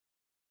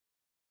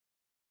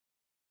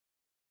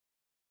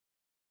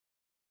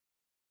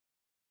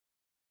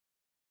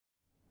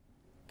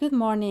Good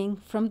morning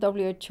from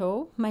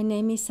WHO. My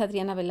name is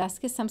Adriana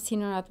Velázquez. I'm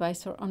Senior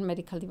Advisor on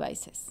Medical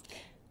Devices.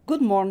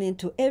 Good morning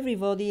to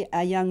everybody.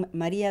 I am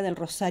Maria del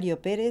Rosario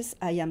Perez.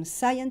 I am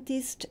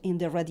scientist in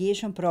the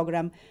radiation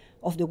program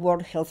of the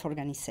World Health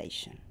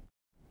Organization.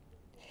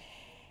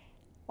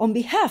 On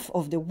behalf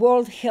of the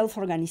World Health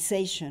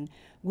Organization,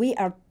 we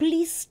are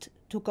pleased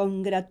to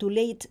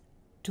congratulate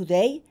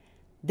today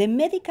the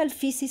medical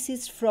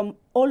physicists from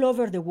all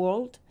over the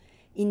world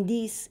in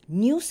this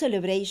new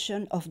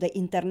celebration of the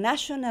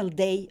International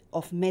Day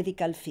of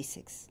Medical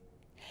Physics.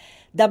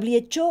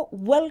 WHO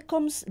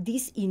welcomes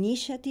this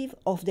initiative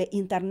of the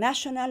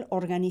International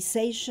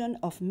Organization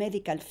of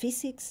Medical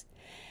Physics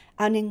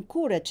and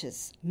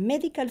encourages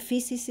medical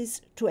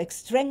physicists to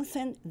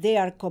strengthen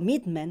their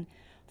commitment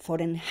for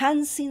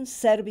enhancing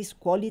service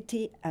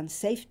quality and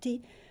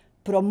safety,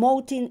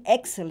 promoting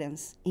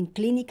excellence in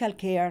clinical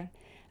care,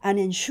 and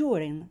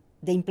ensuring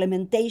the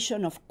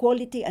implementation of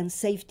quality and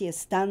safety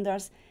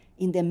standards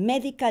in the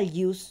medical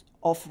use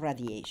of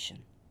radiation.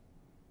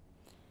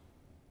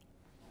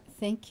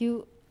 Thank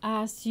you.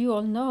 As you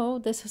all know,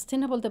 the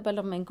Sustainable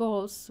Development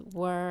Goals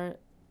were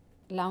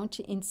launched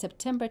in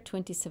September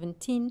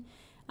 2017,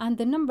 and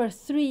the number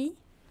 3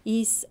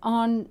 is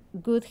on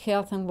good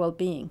health and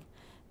well-being.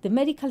 The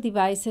medical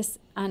devices,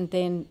 and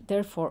then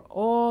therefore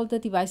all the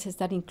devices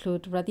that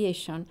include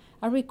radiation,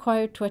 are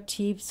required to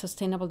achieve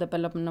Sustainable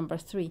Development number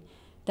 3.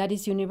 That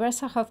is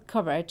universal health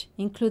coverage,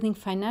 including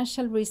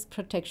financial risk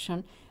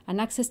protection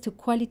and access to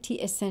quality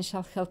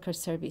essential healthcare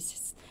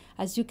services.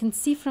 As you can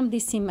see from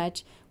this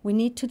image, we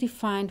need to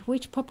define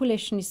which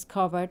population is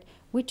covered,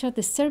 which are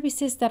the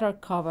services that are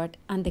covered,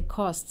 and the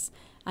costs.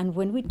 And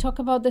when we talk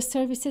about the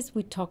services,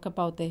 we talk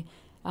about the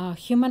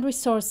human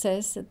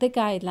resources, the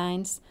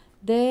guidelines,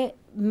 the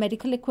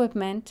medical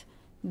equipment,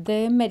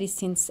 the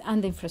medicines,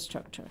 and the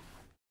infrastructure.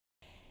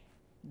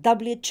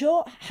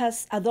 WHO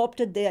has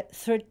adopted the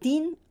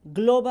 13th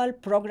Global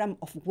Program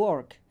of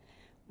Work,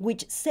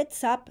 which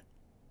sets up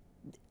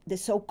the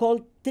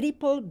so-called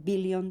triple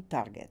billion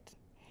target.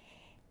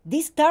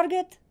 This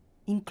target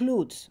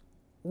includes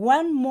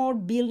 1 more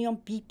billion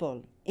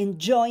people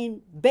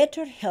enjoying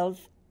better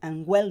health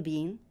and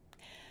well-being,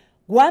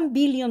 1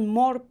 billion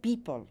more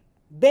people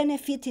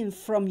benefiting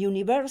from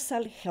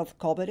universal health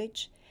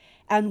coverage,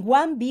 and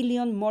 1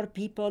 billion more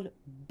people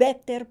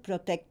better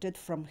protected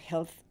from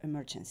health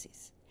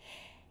emergencies.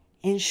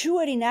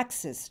 Ensuring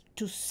access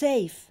to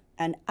safe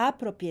and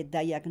appropriate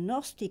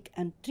diagnostic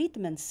and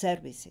treatment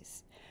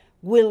services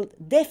will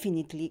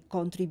definitely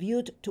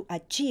contribute to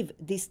achieve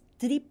this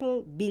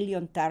triple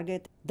billion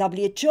target.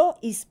 WHO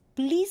is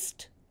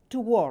pleased to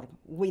work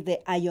with the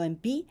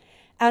IOMP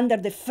under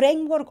the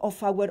framework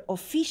of our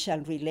official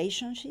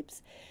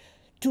relationships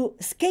to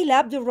scale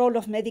up the role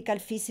of medical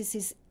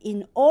physicists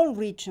in all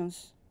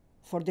regions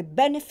for the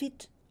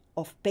benefit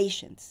of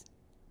patients,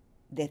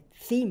 the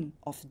theme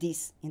of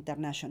this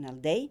International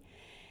Day,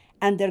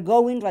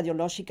 undergoing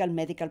radiological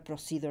medical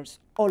procedures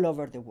all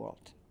over the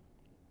world.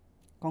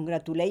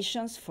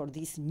 Congratulations for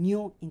this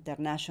new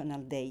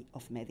International Day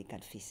of Medical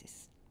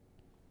Physics.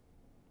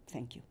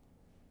 Thank you.